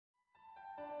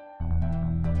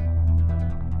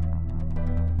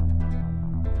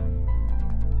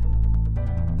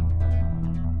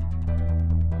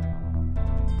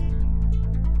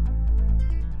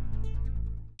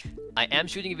I am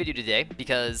shooting a video today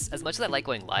because as much as I like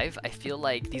going live, I feel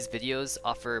like these videos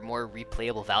offer more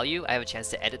replayable value. I have a chance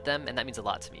to edit them, and that means a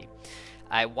lot to me.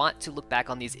 I want to look back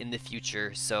on these in the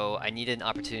future, so I needed an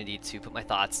opportunity to put my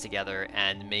thoughts together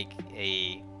and make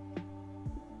a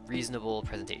reasonable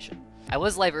presentation. I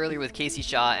was live earlier with Casey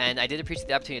Shaw, and I did appreciate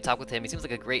the opportunity to talk with him. He seems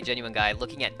like a great, genuine guy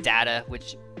looking at data,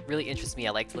 which really interests me.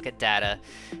 I like to look at data,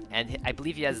 and I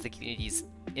believe he has the community's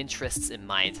interests in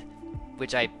mind,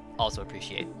 which I also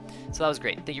appreciate. So that was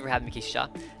great. Thank you for having me, Casey Shaw.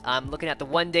 I'm looking at the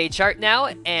one-day chart now,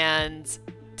 and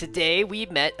today we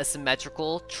met a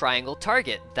symmetrical triangle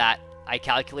target that I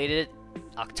calculated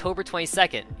October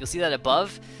 22nd. You'll see that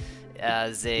above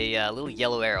as a little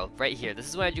yellow arrow right here. This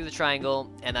is when I drew the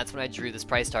triangle, and that's when I drew this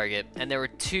price target. And there were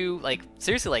two,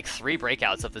 seriously, three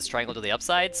breakouts of this triangle to the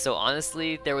upside. So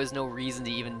honestly, there was no reason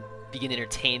to even begin to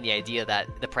entertain the idea that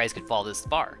the price could fall this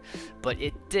far. But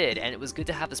it did, and it was good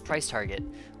to have this price target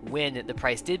when the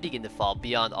price did begin to fall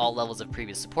beyond all levels of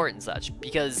previous support and such,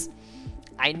 because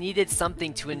I needed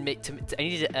something I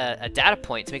needed a data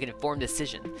point to make an informed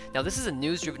decision. Now this is a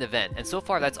news-driven event, and so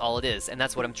far that's all it is, and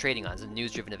that's what I'm trading on, is a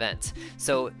news-driven event.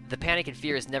 So the panic and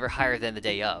fear is never higher than the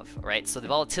day of, right? So the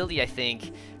volatility, I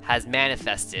think, has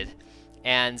manifested,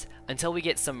 and until we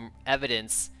get some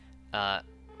evidence,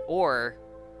 or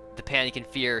the panic and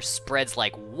fear spreads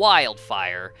like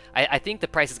wildfire, I think the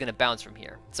price is going to bounce from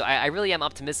here. So I really am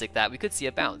optimistic that we could see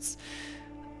a bounce.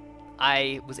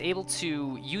 I was able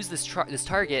to use this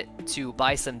target to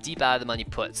buy some deep out of the money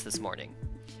puts this morning,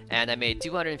 and I made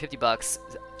 250 bucks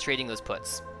trading those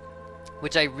puts,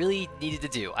 which I really needed to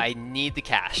do. I need the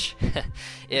cash.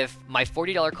 If my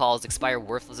 $40 calls expire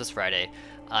worthless this Friday,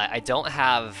 I don't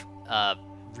have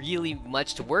really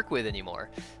much to work with anymore.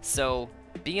 So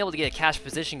being able to get a cash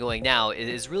position going now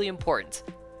is really important.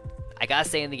 I gotta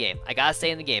stay in the game. I gotta stay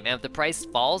in the game. And if the price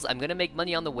falls, I'm gonna make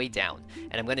money on the way down.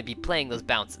 And I'm gonna be playing those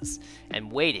bounces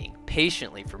and waiting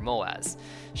patiently for MOAS.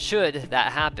 Should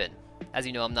that happen, as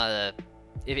you know, I'm not a...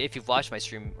 If you've watched my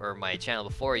stream or my channel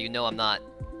before, you know I'm not,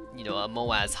 a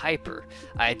MOAS hyper.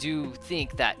 I do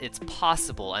think that it's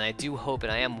possible, and I do hope,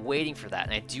 and I am waiting for that.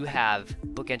 And I do have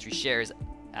book entry shares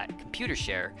at computer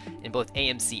share in both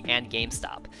AMC and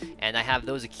GameStop, and I have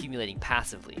those accumulating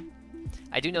passively.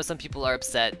 I do know some people are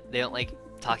upset. They don't like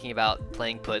talking about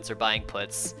playing puts or buying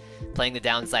puts, playing the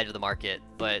downside of the market,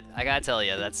 but I gotta tell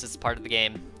you, that's just part of the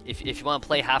game. If you want to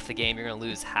play half the game, you're gonna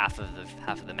lose half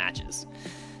of the matches.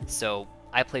 So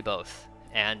I play both,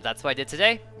 and that's what I did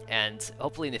today, and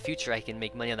hopefully in the future I can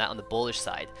make money on that on the bullish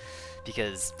side,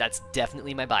 because that's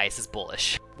definitely my bias is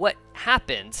bullish. What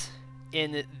happened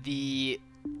in the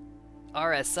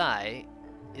RSI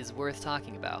is worth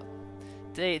talking about.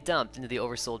 Today it dumped into the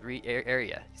oversold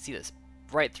area. You see this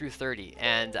right through 30,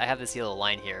 and I have this yellow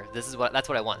line here. That's what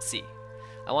I want to see.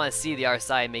 I want to see the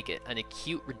RSI make it an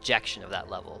acute rejection of that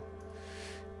level.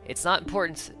 It's not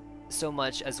important so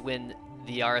much as when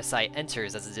the RSI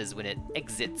enters as it is when it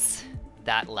exits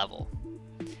that level.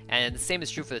 And the same is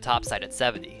true for the top side at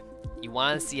 70. You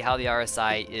want to see how the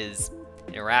RSI is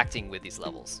interacting with these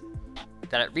levels.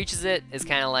 That it reaches it is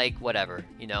kind of like whatever,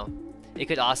 It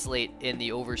could oscillate in the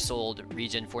oversold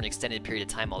region for an extended period of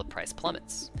time while the price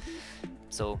plummets.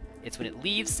 So it's when it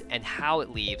leaves and how it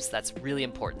leaves that's really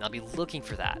important. I'll be looking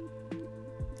for that.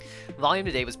 Volume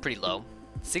today was pretty low,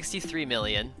 63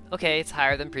 million. Okay, it's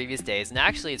higher than previous days, and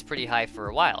actually it's pretty high for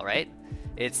a while, right?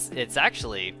 It's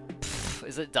actually,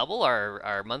 is it double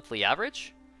our monthly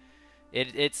average?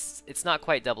 It's not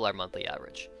quite double our monthly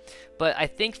average. But I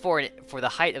think for the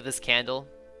height of this candle,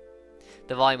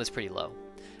 the volume was pretty low.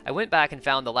 I went back and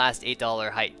found the last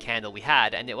 $8 height candle we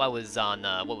had, and it was on,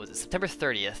 September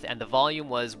 30th, and the volume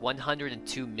was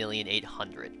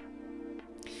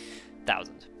 102,800,000.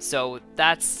 So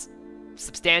that's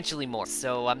substantially more,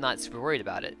 so I'm not super worried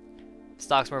about it.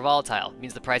 Stock's more volatile,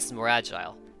 means the price is more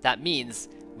agile. That means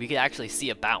we could actually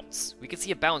see a bounce. We could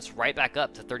see a bounce right back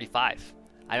up to 35.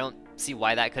 I don't see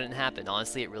why that couldn't happen.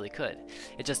 Honestly, it really could.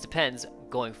 It just depends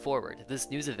going forward.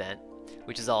 This news event,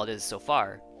 which is all it is so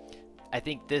far, I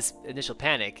think this initial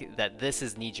panic, that this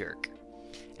is knee-jerk.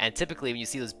 And typically when you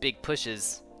see those big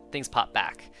pushes, things pop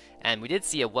back. And we did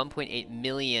see a 1.8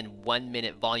 million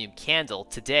 1-minute volume candle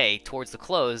today towards the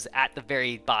close at the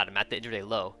very bottom, at the intraday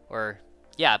low. Or,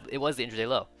 yeah, it was the intraday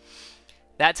low.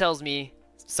 That tells me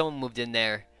someone moved in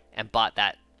there and bought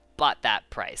that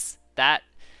price. That,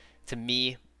 to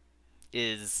me,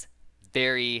 is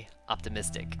very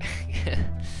optimistic.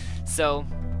 So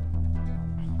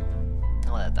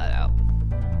I'll let that out.